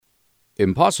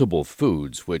Impossible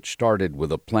Foods, which started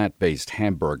with a plant-based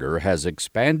hamburger, has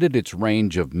expanded its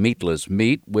range of meatless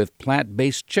meat with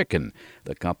plant-based chicken.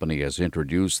 The company has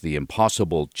introduced the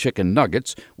Impossible Chicken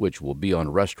Nuggets, which will be on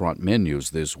restaurant menus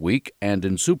this week and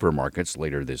in supermarkets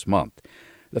later this month.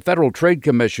 The Federal Trade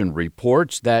Commission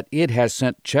reports that it has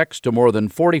sent checks to more than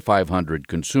 4,500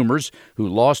 consumers who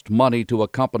lost money to a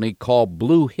company called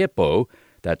Blue Hippo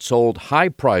that sold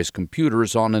high-priced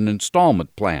computers on an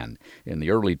installment plan. In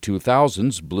the early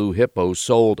 2000s, Blue Hippo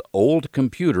sold old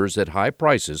computers at high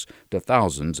prices to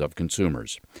thousands of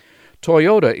consumers.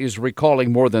 Toyota is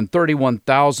recalling more than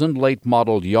 31,000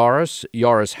 late-model Yaris,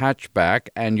 Yaris hatchback,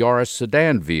 and Yaris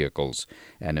sedan vehicles.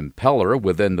 An impeller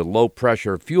within the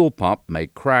low-pressure fuel pump may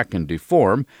crack and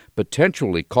deform,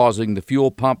 potentially causing the fuel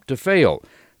pump to fail.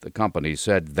 The company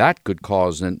said that could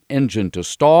cause an engine to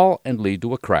stall and lead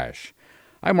to a crash.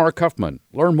 I'm Mark Huffman.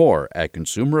 Learn more at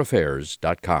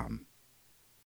ConsumerAffairs.com.